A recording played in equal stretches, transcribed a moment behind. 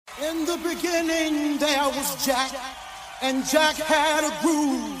In the beginning there was Jack, and Jack had a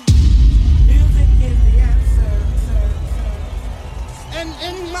groove. Music is the answer. And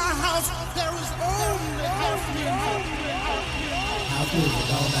in my house there is only house music. House music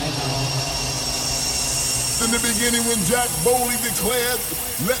all night long. In the beginning when Jack boldly declared,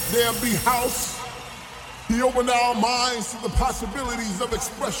 "Let there be house," he opened our minds to the possibilities of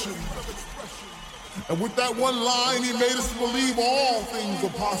expression. And with that one line, he made us believe all things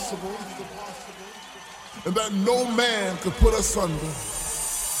are possible, and that no man could put us under.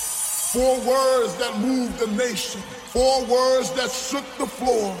 4 words that moved the nation, 4 words that shook the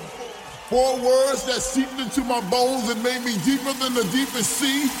floor, 4 words that seeped into my bones and made me deeper than the deepest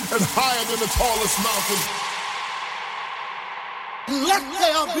sea and higher than the tallest mountain. Let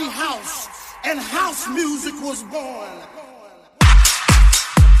there be house, and house music was born.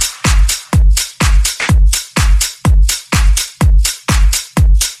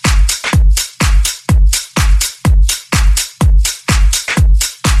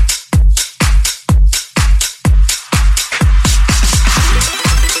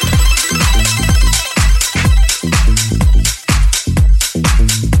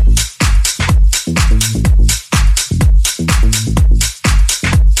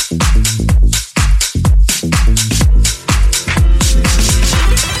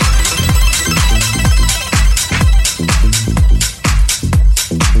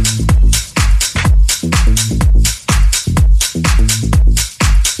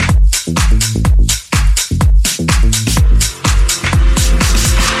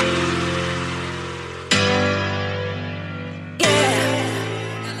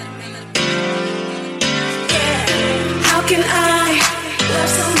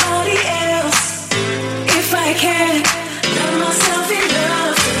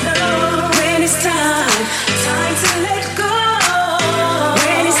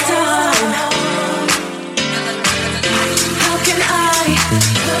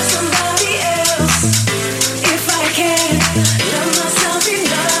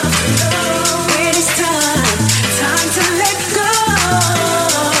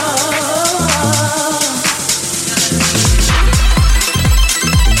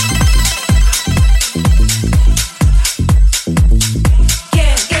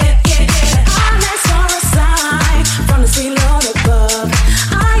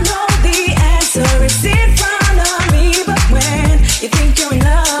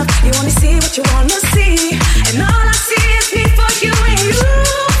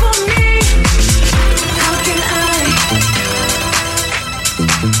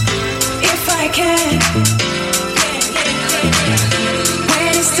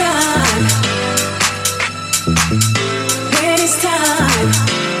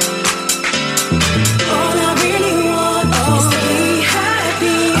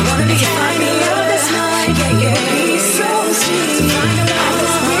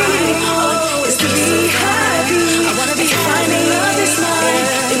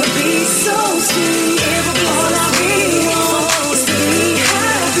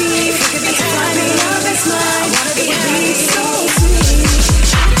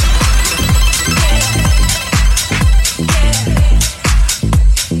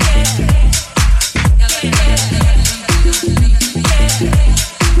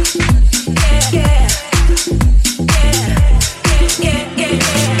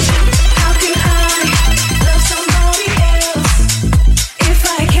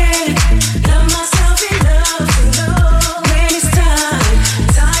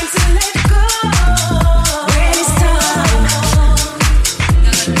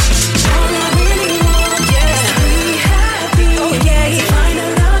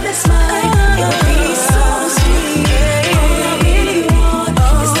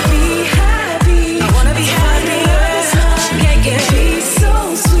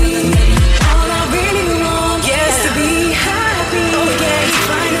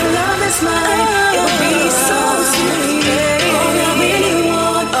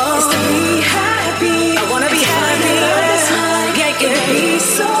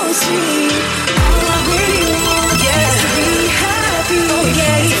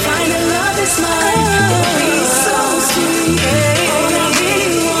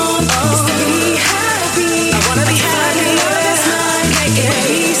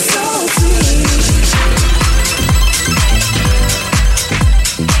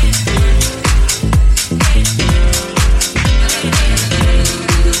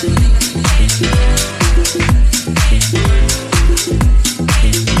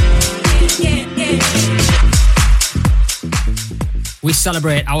 We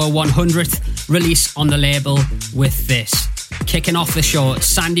celebrate our 100th release on the label with this. Kicking off the show,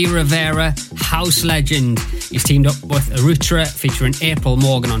 Sandy Rivera, house legend. He's teamed up with Arutra, featuring April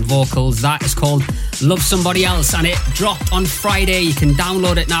Morgan on vocals. That is called Love Somebody Else, and it dropped on Friday. You can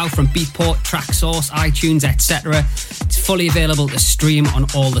download it now from Beatport, Traxsource, iTunes, etc. It's fully available to stream on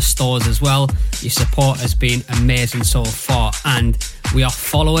all the stores as well. Your support has been amazing so far, and we are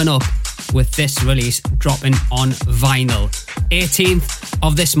following up with this release dropping on vinyl. 18th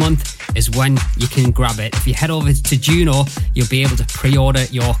of this month is when you can grab it. If you head over to Juno, you'll be able to pre-order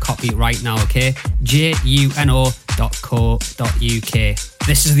your copy right now, okay? juno.co.uk.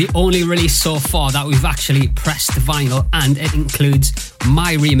 This is the only release so far that we've actually pressed vinyl, and it includes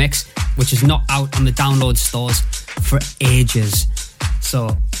my remix, which is not out on the download stores for ages.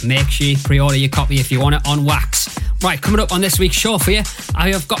 So make sure you pre-order your copy if you want it on wax. Right, coming up on this week's show for you, I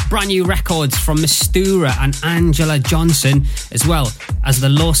have got brand new records from Mistura and Angela Johnson, as well as the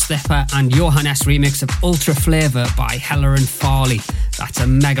Low Stepper and Johannes remix of Ultra Flavour by Heller and Farley. That's a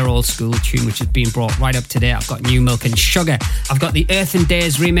mega old school tune which has been brought right up to date. I've got New Milk and Sugar. I've got the Earth and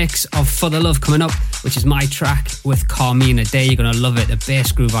Days remix of For the Love coming up, which is my track with Carmina Day. You're going to love it. The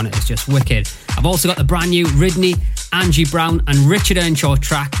bass groove on it is just wicked. I've also got the brand new Ridney, Angie Brown and Richard Earnshaw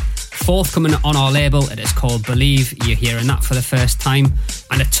track, forthcoming on our label. It is called Believe. You're hearing that for the first time.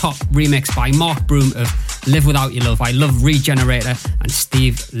 And a top remix by Mark Broom of Live Without Your Love. I love Regenerator and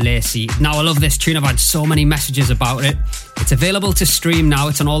Steve Lacey. Now, I love this tune. I've had so many messages about it. It's available to stream now.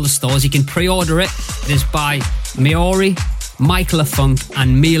 It's on all the stores. You can pre-order it. It is by Maori, Michael Funk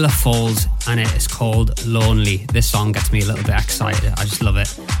and Mila Falls, and it is called Lonely. This song gets me a little bit excited. I just love it.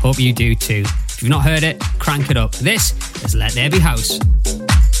 Hope you do too. If you've not heard it, crank it up. This is Let There Be House.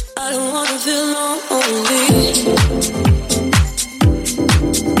 I don't wanna feel lonely.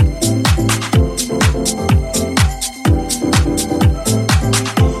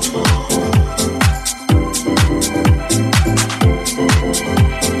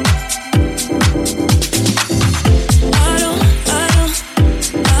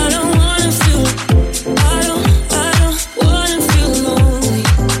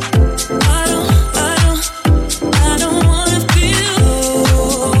 I don't wanna feel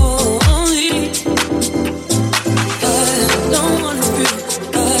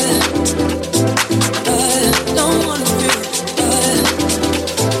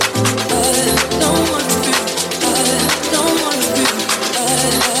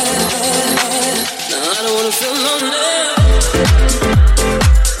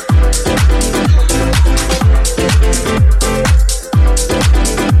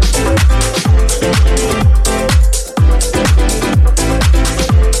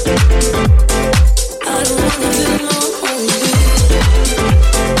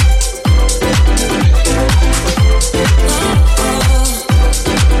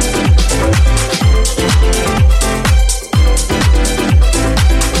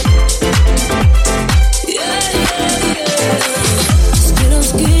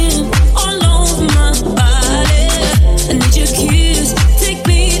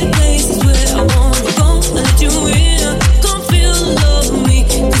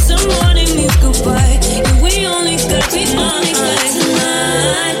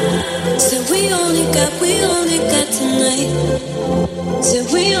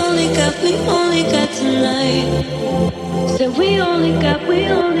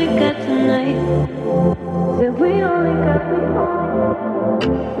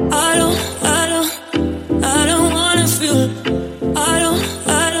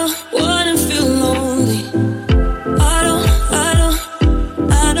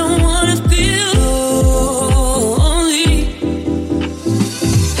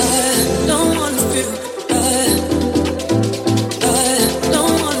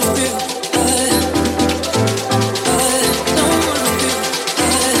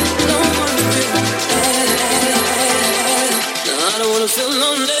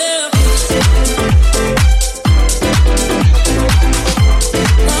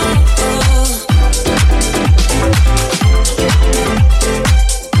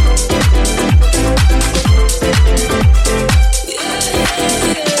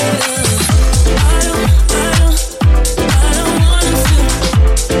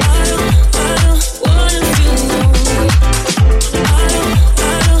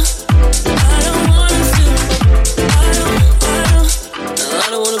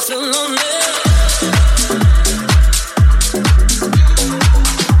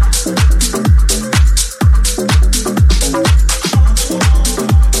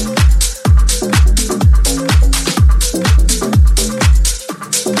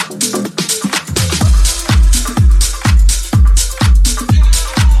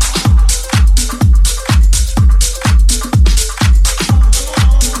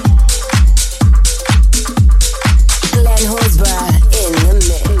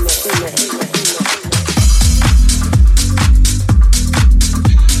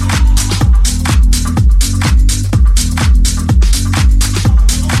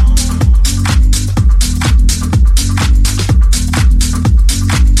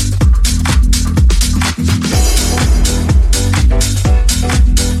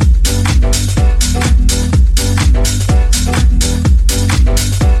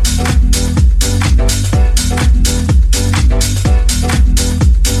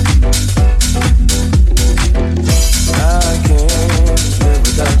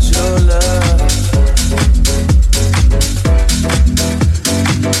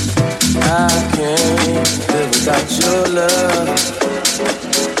Yeah.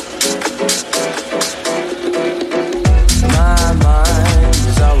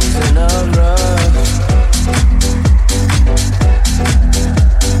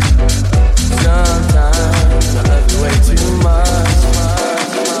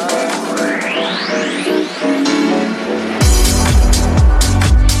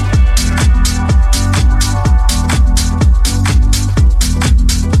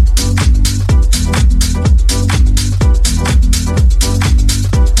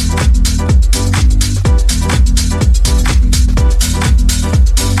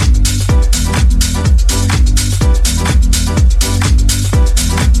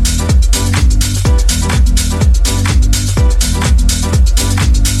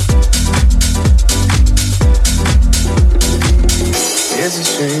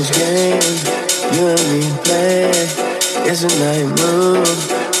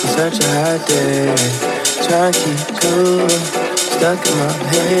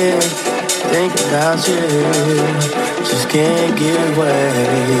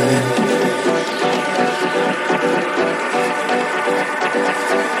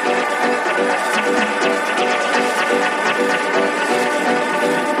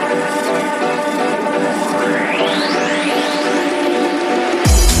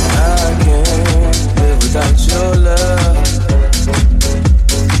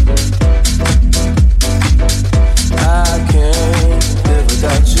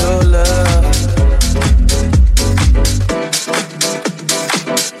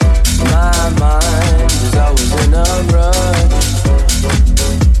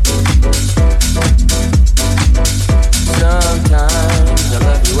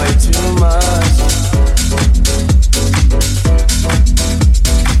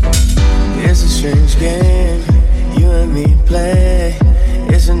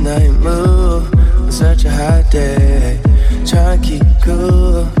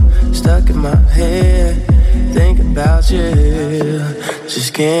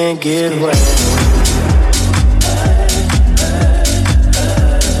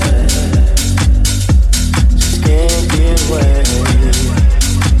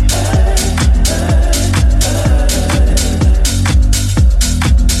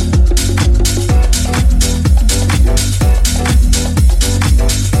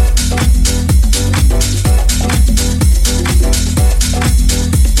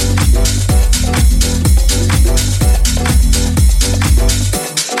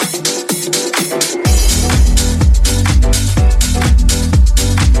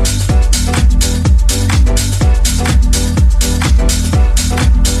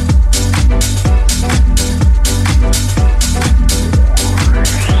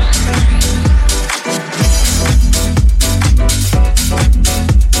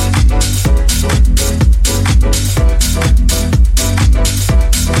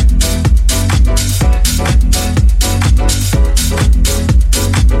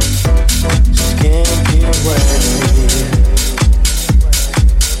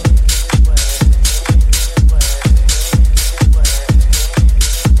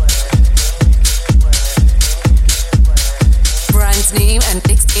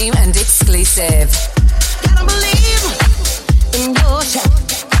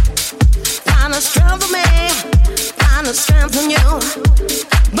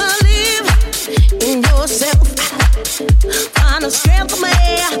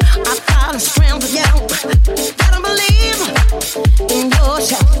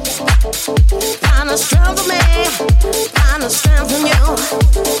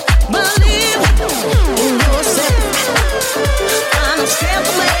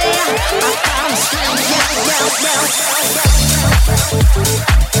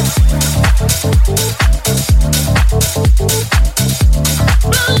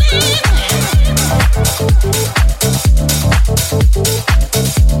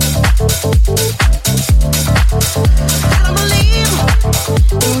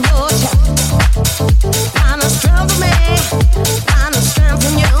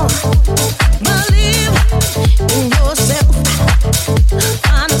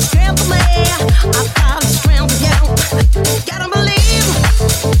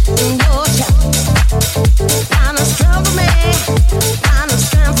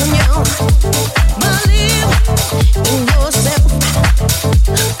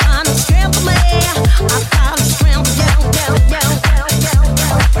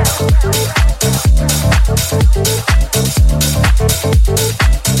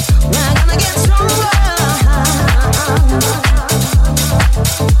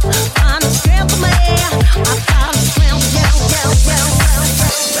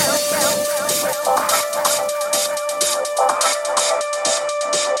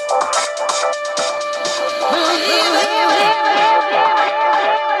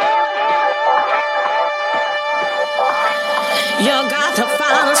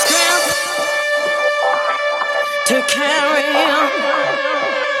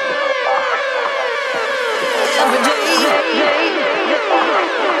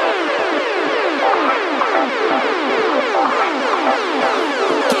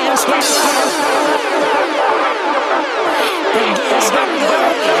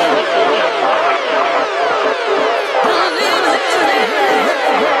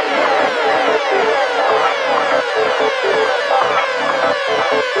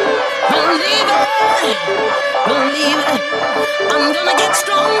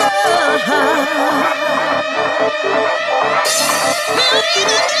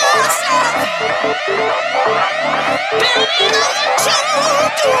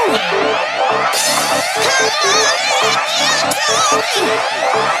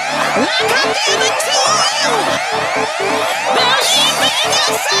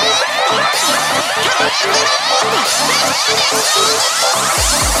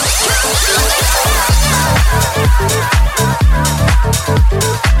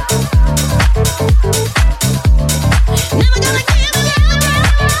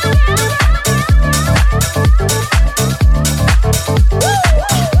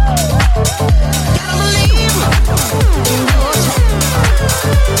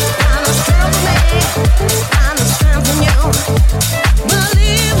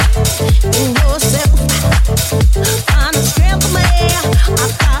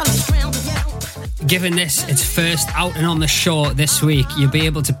 Given this its first outing on the show this week, you'll be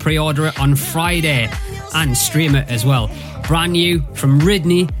able to pre-order it on Friday and stream it as well. Brand new from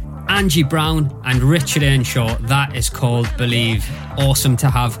Ridney, Angie Brown and Richard Earnshaw. That is called Believe. Awesome to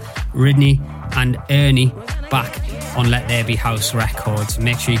have Ridney and Ernie back on Let There Be House Records.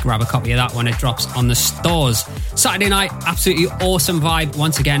 Make sure you grab a copy of that when it drops on the stores. Saturday night, absolutely awesome vibe.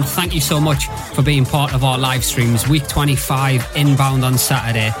 Once again, thank you so much for being part of our live streams. Week 25 inbound on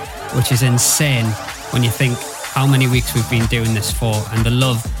Saturday, which is insane when you think how many weeks we've been doing this for, and the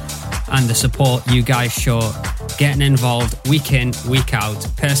love and the support you guys show, getting involved week in, week out.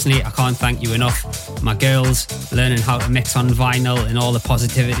 Personally, I can't thank you enough. My girls, learning how to mix on vinyl and all the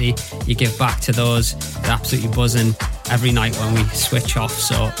positivity you give back to those. They're absolutely buzzing every night when we switch off.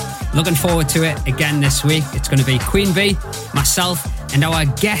 So looking forward to it again this week. It's going to be Queen Bee, myself, and our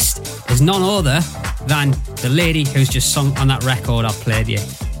guest is none other than the lady who's just sung on that record I played you,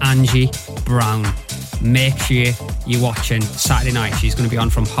 Angie Brown. Make sure you're watching Saturday night. She's going to be on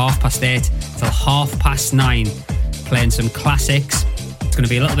from 8:30 till 9:30, playing some classics. It's going to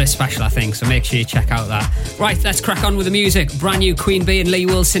be a little bit special, I think, so make sure you check out that. Right, let's crack on with the music. Brand new Queen Bee and Lee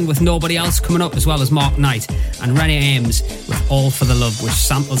Wilson with Nobody Else coming up, as well as Mark Knight and Rennie Ames with All for the Love, which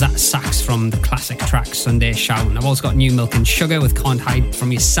samples that sax from the classic track Sunday Shoutin'. I've also got New Milk and Sugar with Can't Hide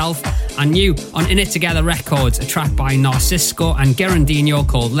From Yourself, and new on In It Together Records, a track by Narcisco and Gerandino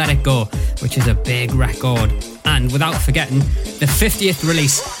called Let It Go, which is a big record. And without forgetting, the 50th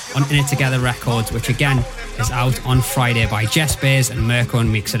release on In It Together Records, which again is out on Friday by Jess Bays and Mirko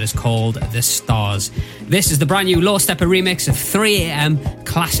and Meeks. It is called The Stars. This is the brand new Low Stepper remix of 3am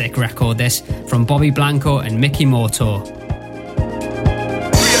classic record, this from Bobby Blanco and Mickey Moto.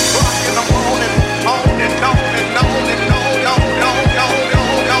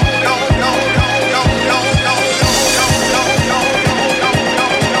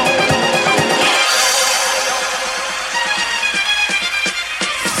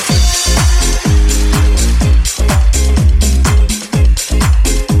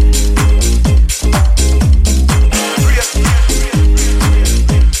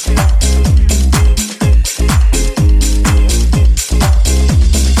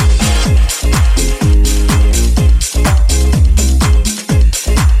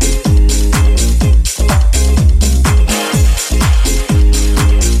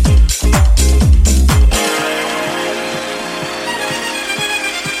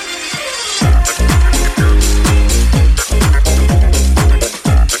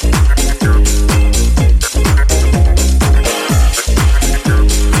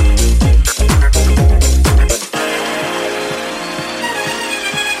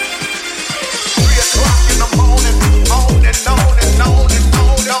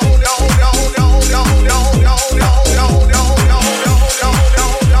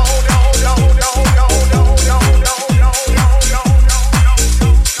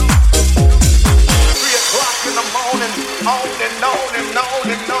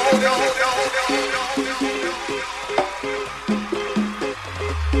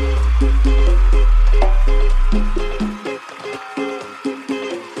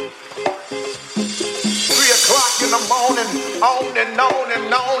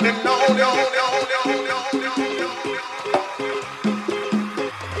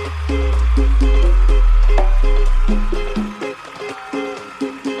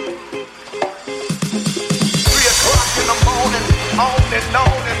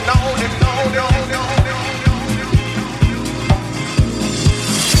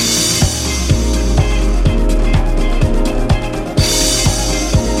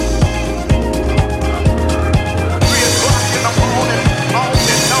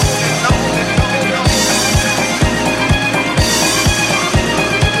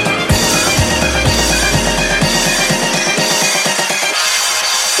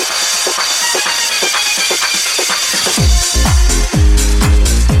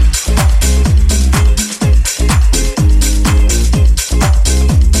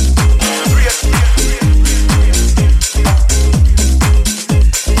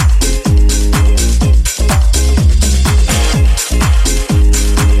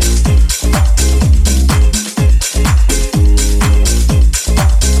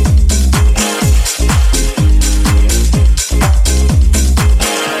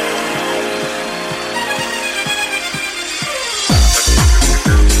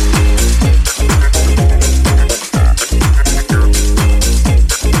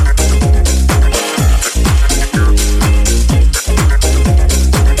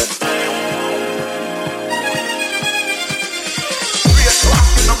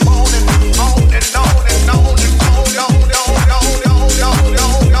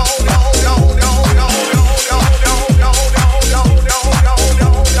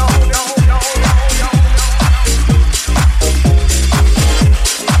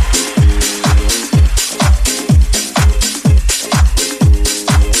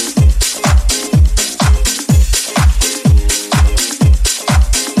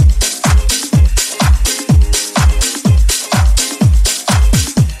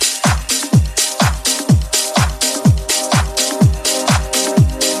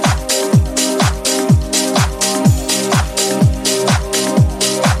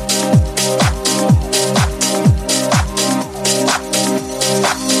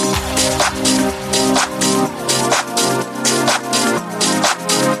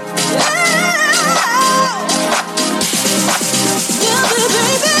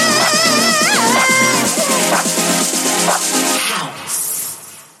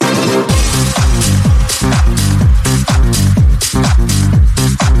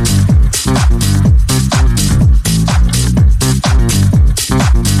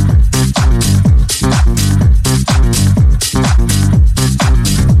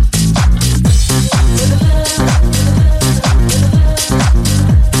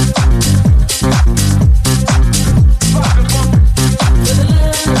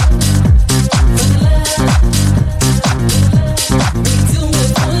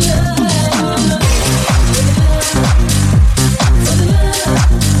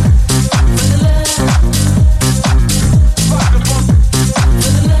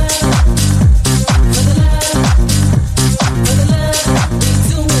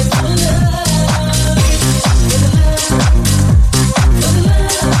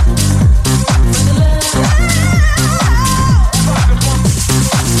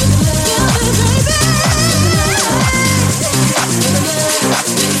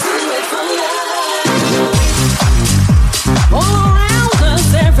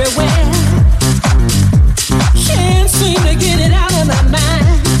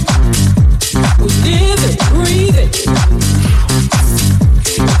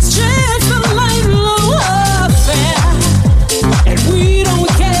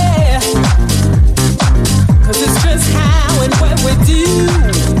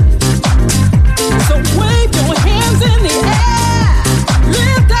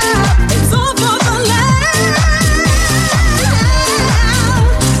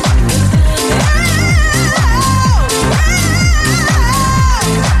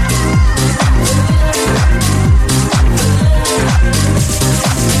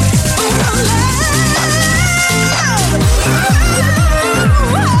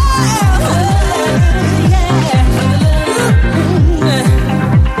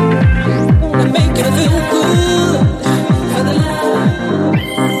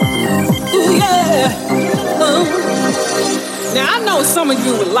 some of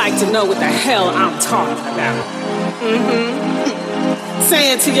you would like to know what the hell I'm talking about.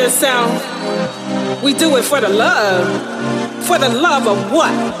 Saying to yourself, we do it for the love. For the love of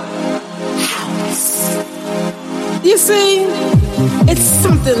what? House. You see, it's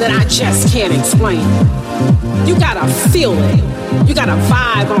something that I just can't explain. You gotta feel it. You gotta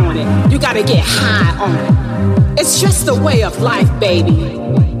vibe on it. You gotta get high on it. It's just a way of life, baby.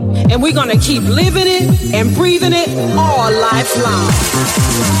 And we're gonna keep living it and breathing it all life long.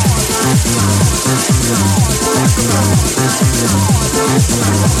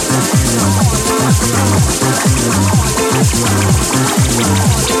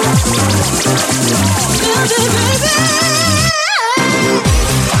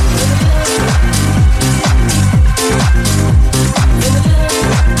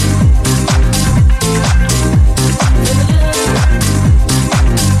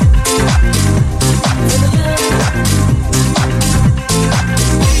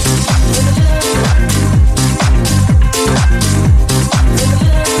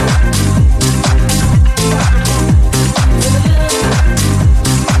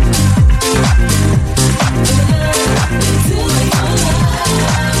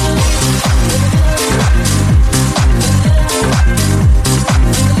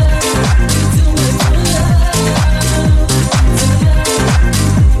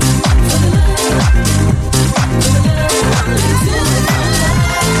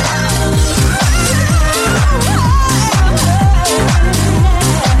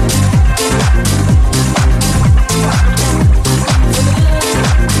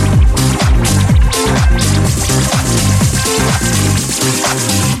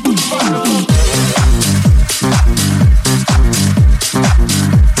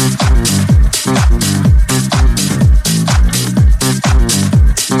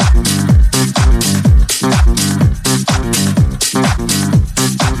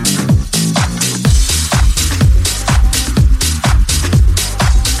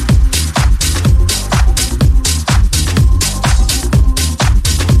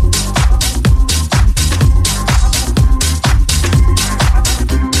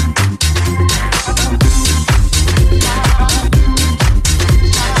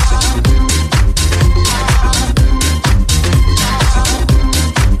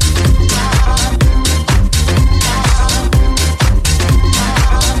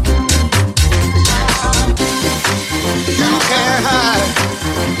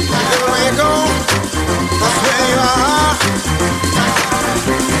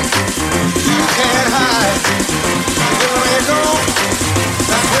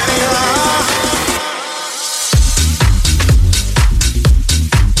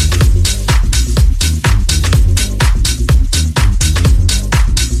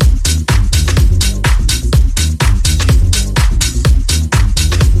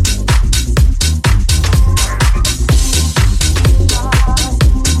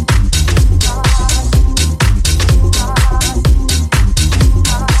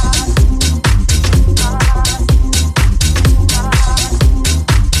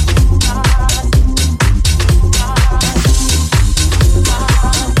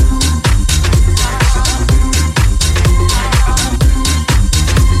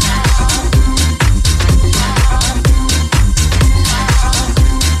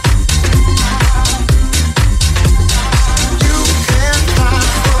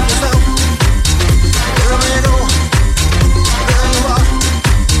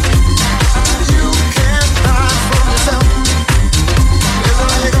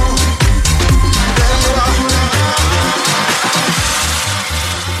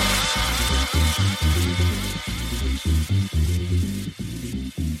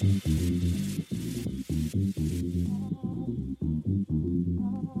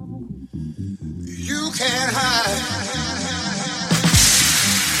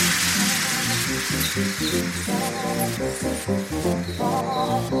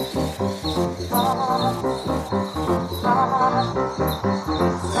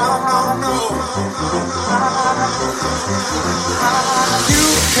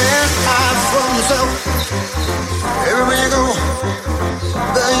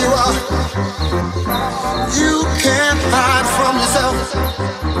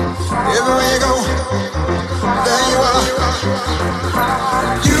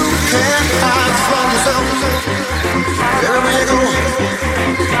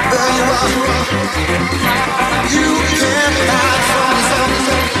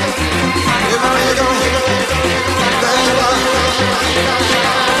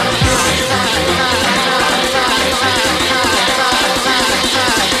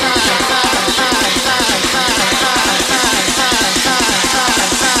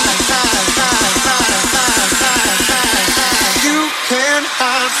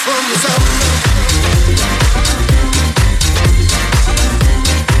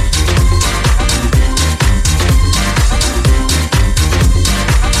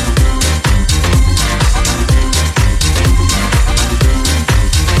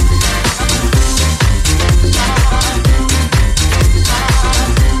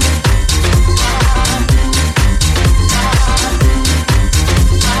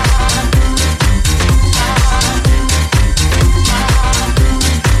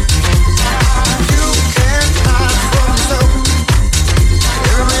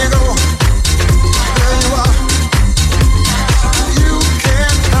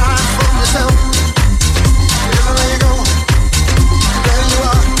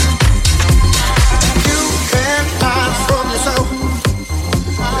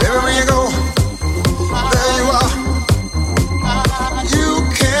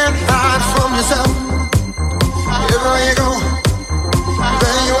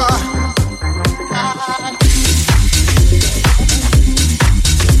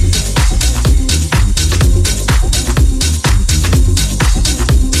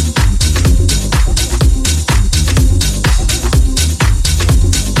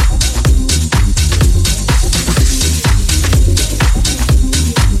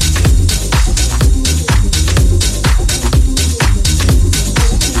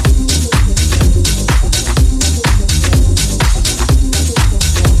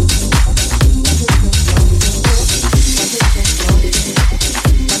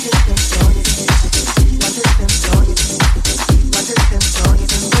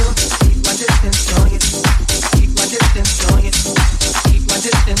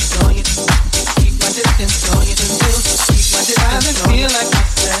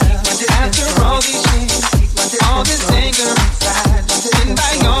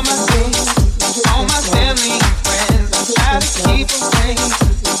 pain.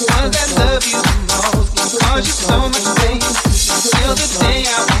 The ones that love you the most can cause you so much pain. Till the day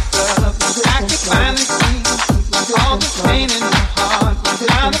I wake up, I can finally see all the pain in my heart was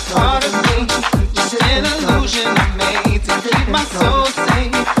not a part of me. Just an illusion I made to keep my soul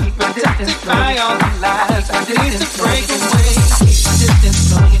safe, protected by all the lies I need to break away. Keep my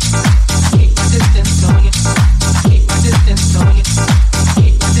distance on you. Keep my distance on you. Keep my distance on you.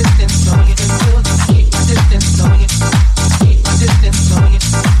 Keep my distance on you. Keep my distance on you. Keep my distance on you.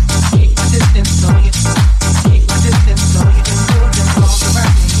 Keep my distance on you. Keep my distance on you. Just walk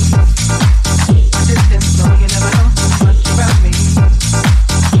around me. Keep my distance on you. Never know too much about me.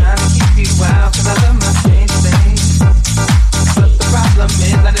 Trying to keep you out 'cause I love my face, but the problem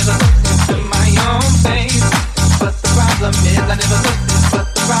is I never looked into my own face. But the problem is I never looked in. But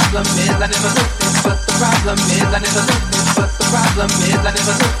the problem is I never looked in. But the problem is I never looked in. But the problem is I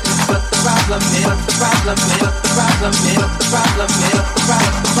never looked in. But the problem is. But the problem is. But the problem is. But the problem is. But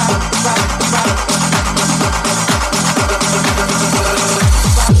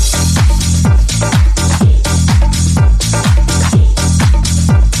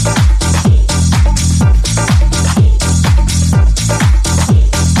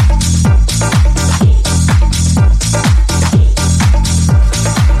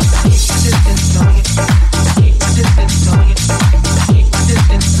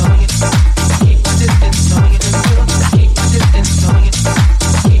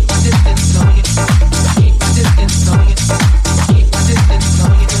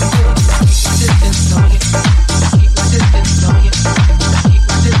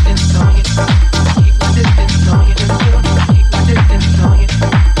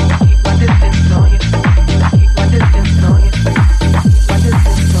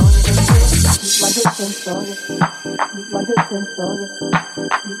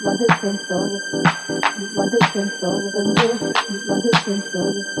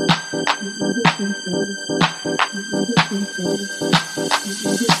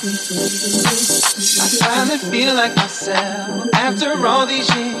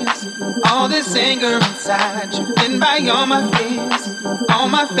driven by all my fears, all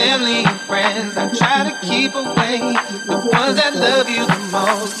my family and friends. I try to keep away the ones that love you the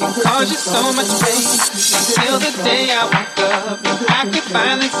most can cause you so much pain. Until the day I wake up, I can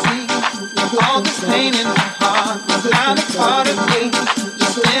finally see all this pain in my heart was not a part of me.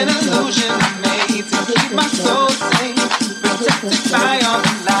 Just an illusion I made to keep my soul safe, protected by all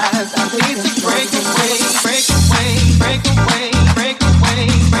the lies I need to break away, break away, break away, break away,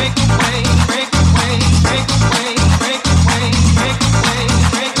 break away, break away, break away, break away, break away, break away,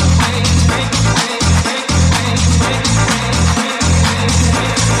 break away, break away,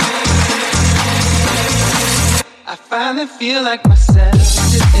 break away. I finally feel like myself.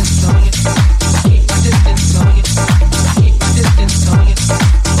 Distance on you. Keep my distance on you. Keep my distance on you.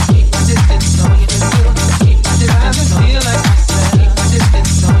 Keep my distance on you. Keep my distance on you. I feel like myself. Keep my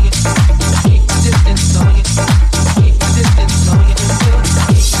distance on you. Keep my distance on you. Keep my distance on you.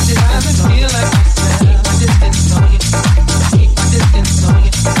 I feel like myself. Keep my distance on you. Keep my distance on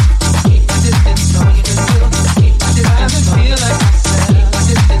you. Keep my distance on you. Keep my distance. I feel like myself. Keep my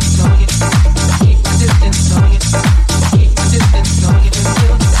distance on you. Keep my distance on you. Keep my distance on you.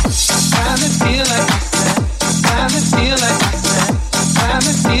 I feel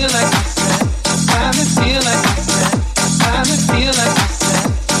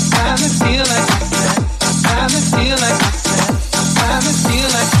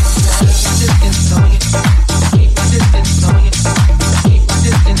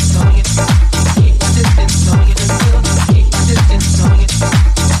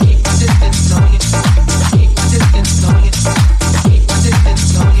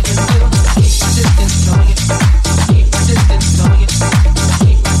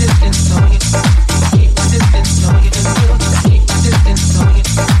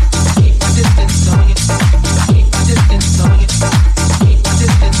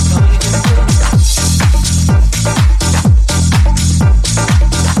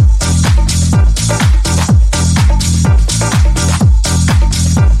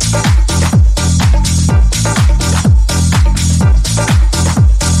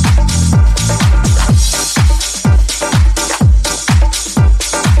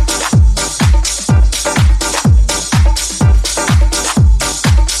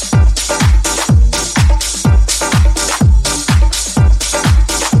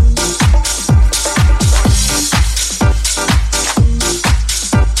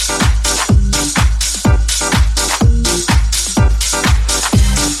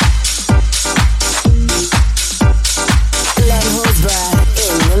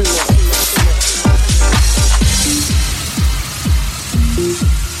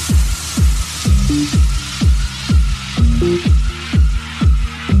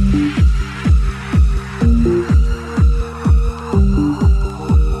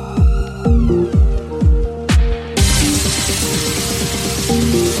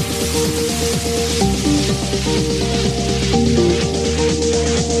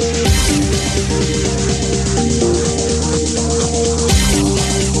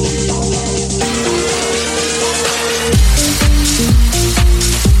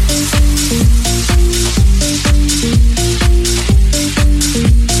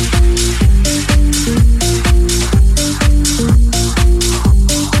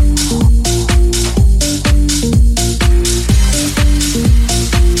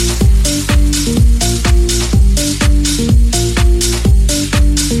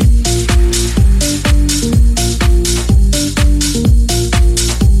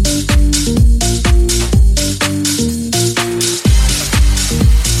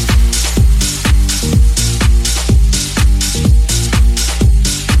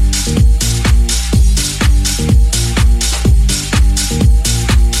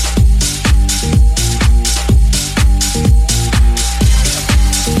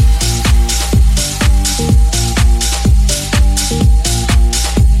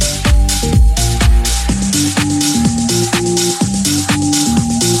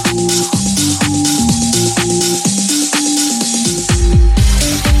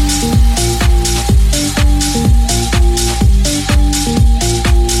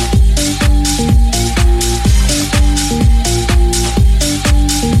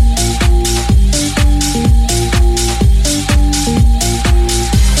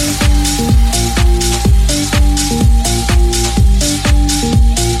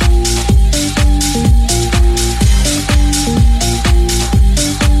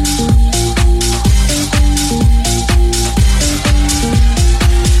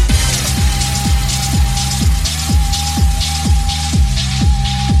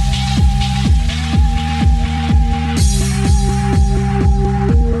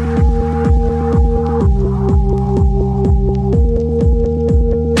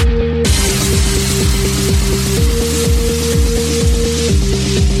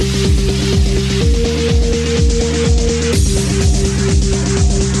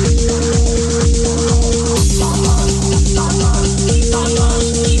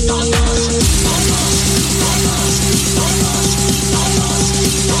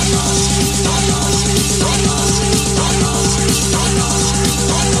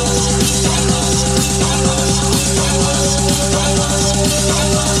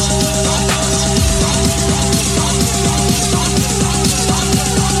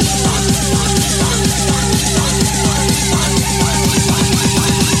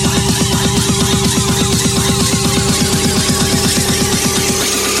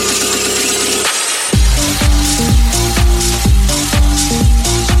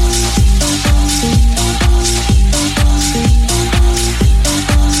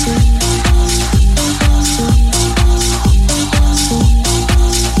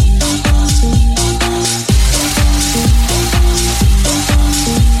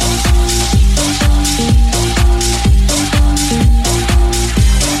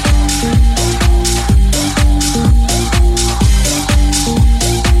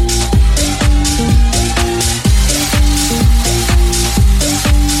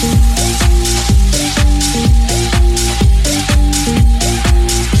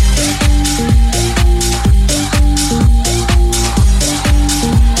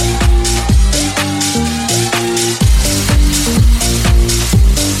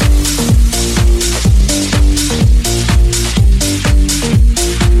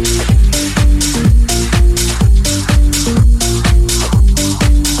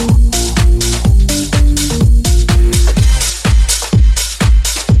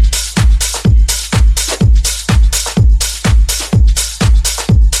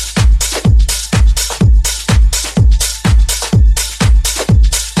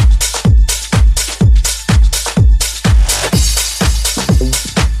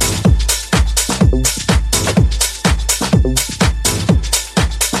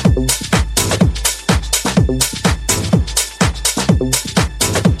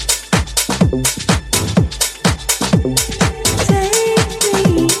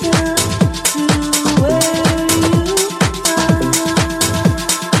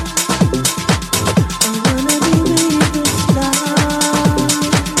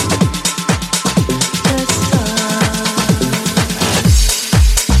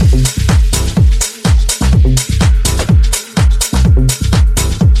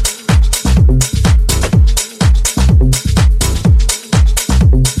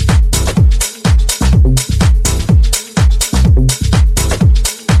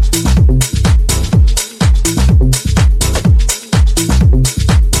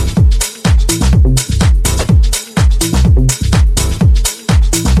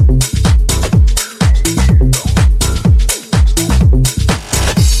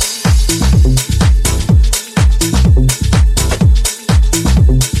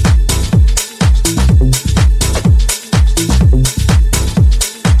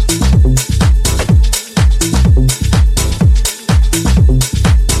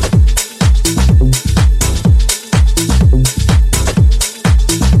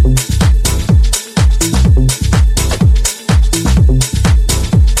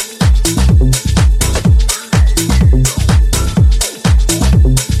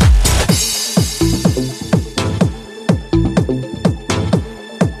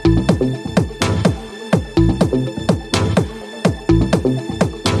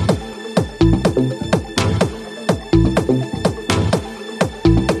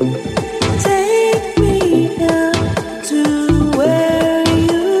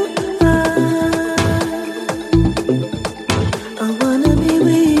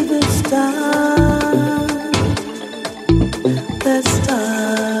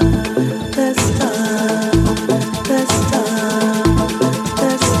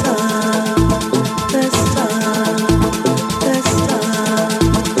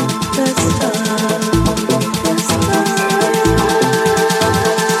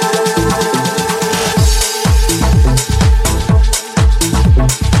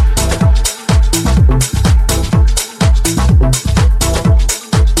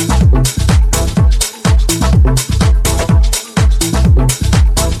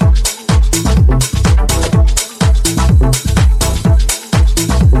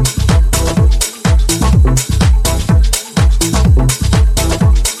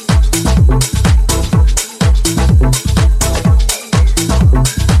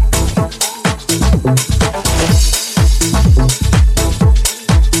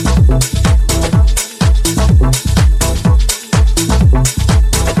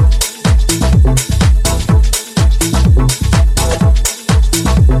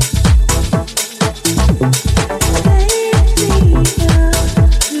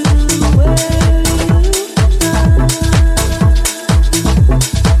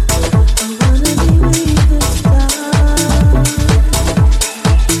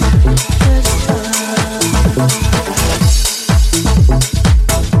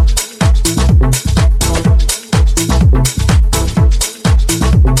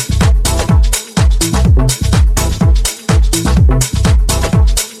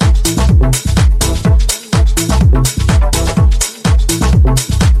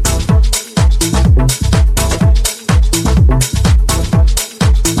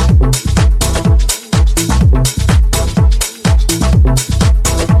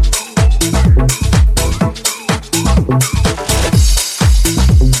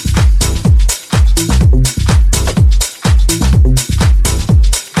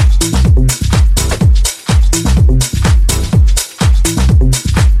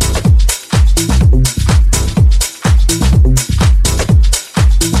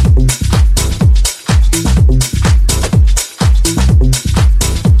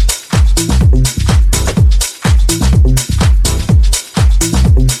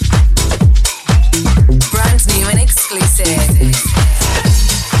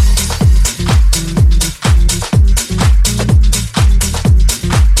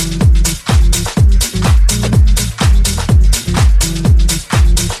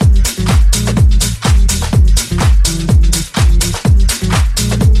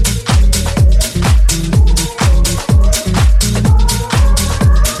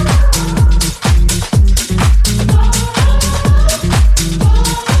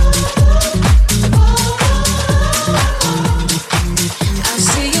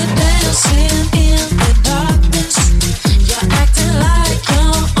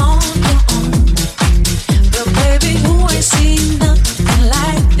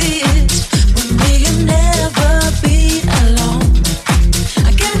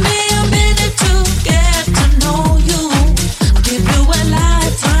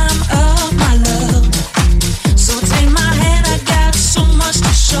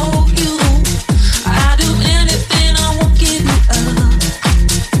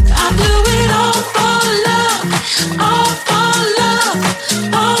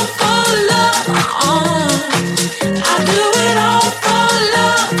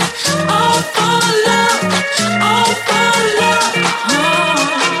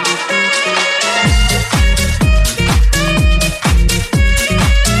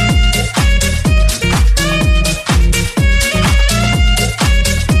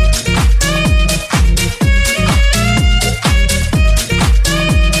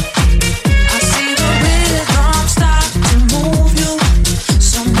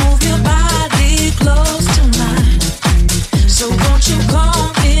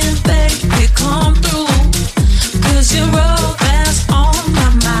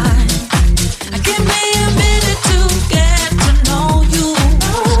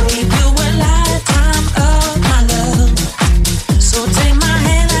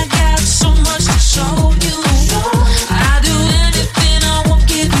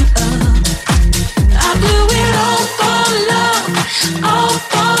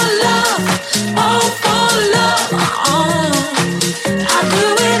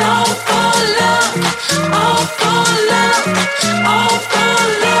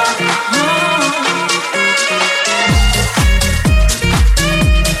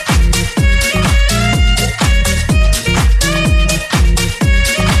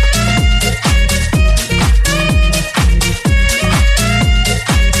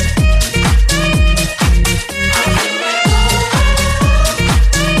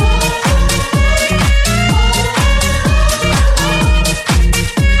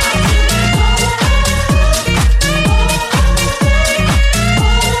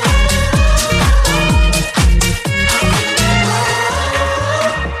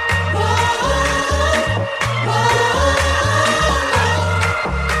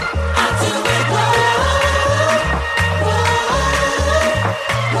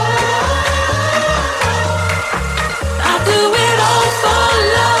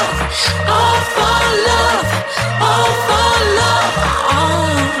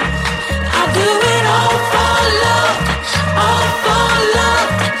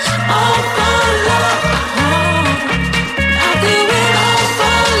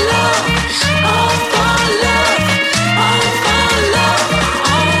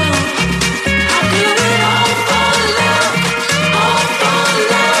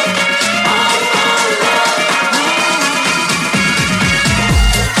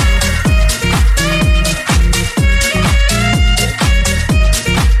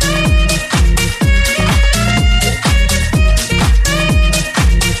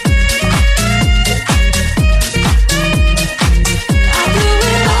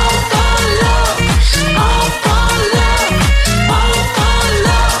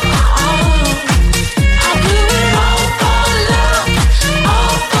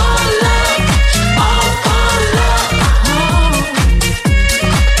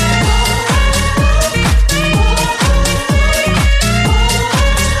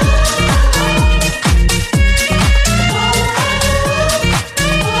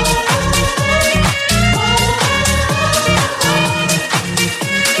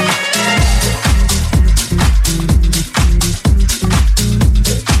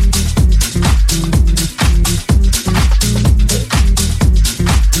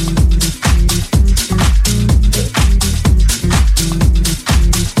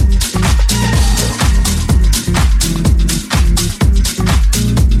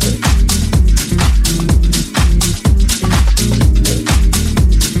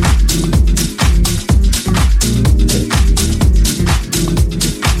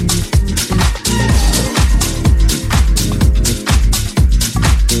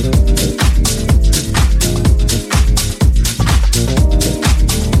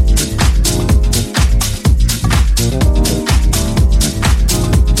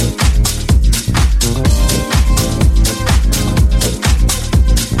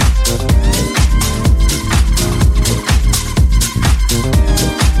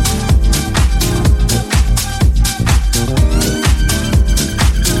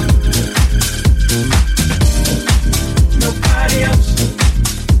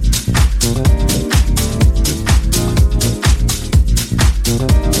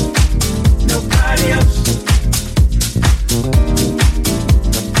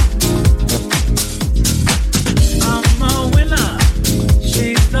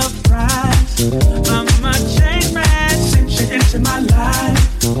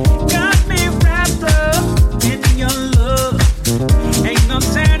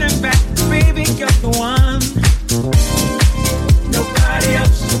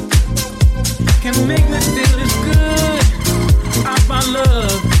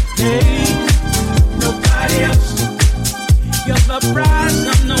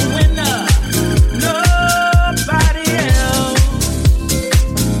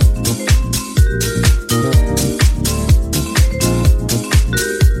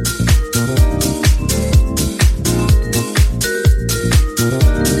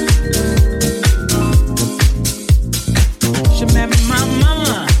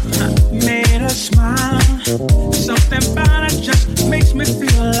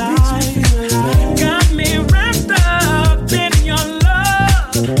alive. Got me wrapped up in your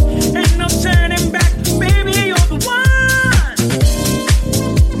love. Ain't no turning back, baby, you're the one.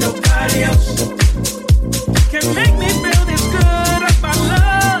 Nobody else can make me feel this good about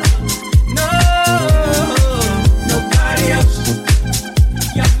love. No, nobody else.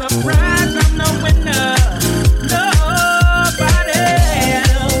 You're the prize, I'm the winner. Nobody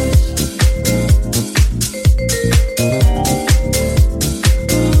else.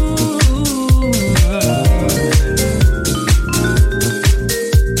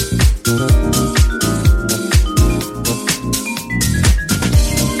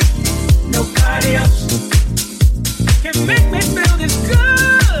 Nobody else can make me feel this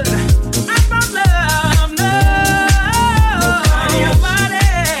good about love. No,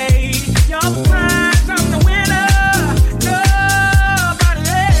 nobody. Your prize, I'm the winner. Nobody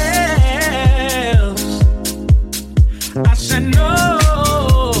else. I said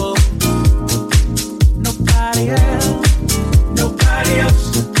no. Nobody else. Nobody else.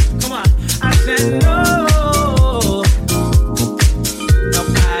 Come on. I said no.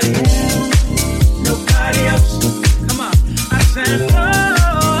 Nobody else. Nobody else. Come on. I said no.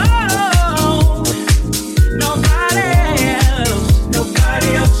 Nobody else. Nobody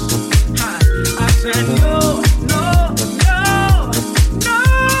else. Huh. I said no. No. No.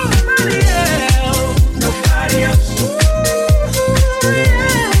 Nobody else. Nobody else. Ooh,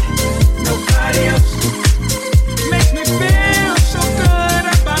 yeah. Nobody else makes me feel so good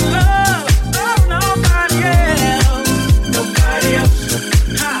about love. Oh, nobody else. Nobody else.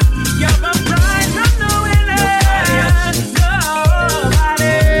 Ha. You're the prize, I'm the winner. Nobody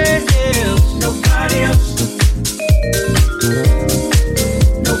else. Nobody else. Nobody else.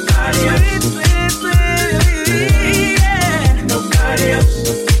 Yeah. Nobody else.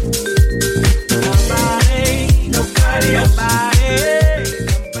 Nobody else.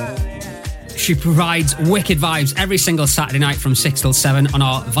 She provides wicked vibes every single Saturday night from 6 till 7 on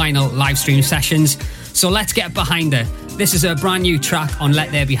our vinyl live stream sessions. So let's get behind her. This is a brand new track on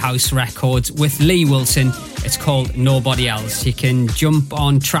Let There Be House Records with Lee Wilson. It's called Nobody Else. You can jump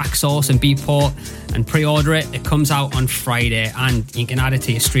on Traxsource and Beatport and pre-order it. It comes out on Friday and you can add it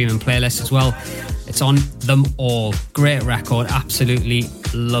to your streaming playlist as well. It's on them all. Great record. Absolutely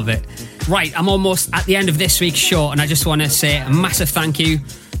love it. Right, I'm almost at the end of this week's show and I just want to say a massive thank you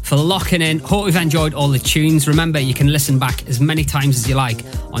for locking in. Hope you've enjoyed all the tunes. Remember, you can listen back as many times as you like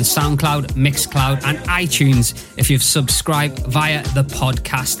on SoundCloud, Mixcloud and iTunes if you've subscribed via the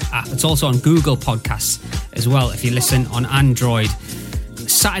podcast app. It's also on Google Podcasts as well if you listen on Android.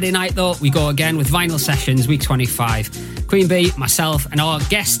 Saturday night though, we go again with Vinyl Sessions, week 25. Queen Bee, myself and our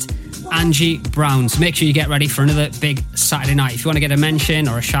guest Angie Brown. So make sure you get ready for another big Saturday night. If you want to get a mention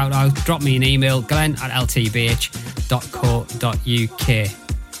or a shout out, drop me an email, glenn@ltbh.co.uk.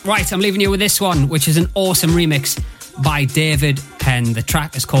 Right, I'm leaving you with this one, which is an awesome remix by David Penn. The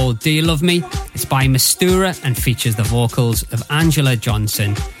track is called Do You Love Me? It's by Mistura and features the vocals of Angela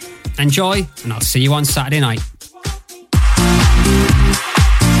Johnson. Enjoy, and I'll see you on Saturday night.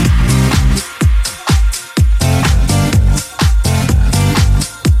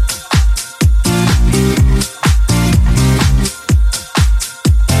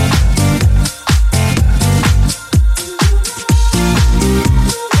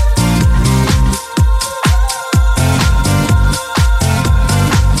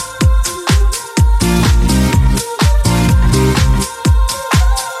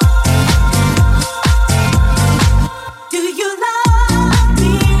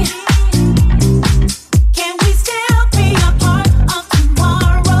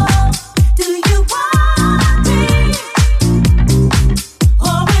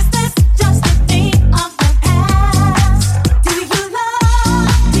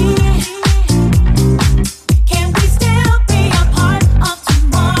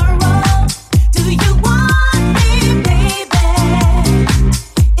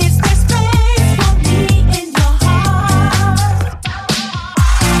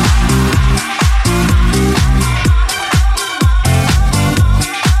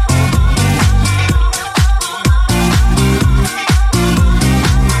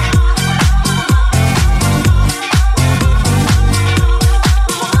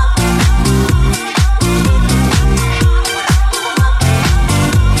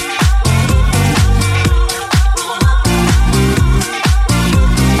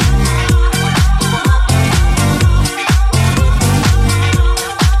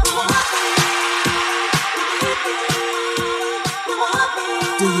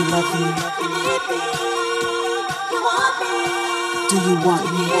 love me? Do you want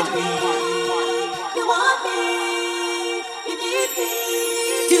me?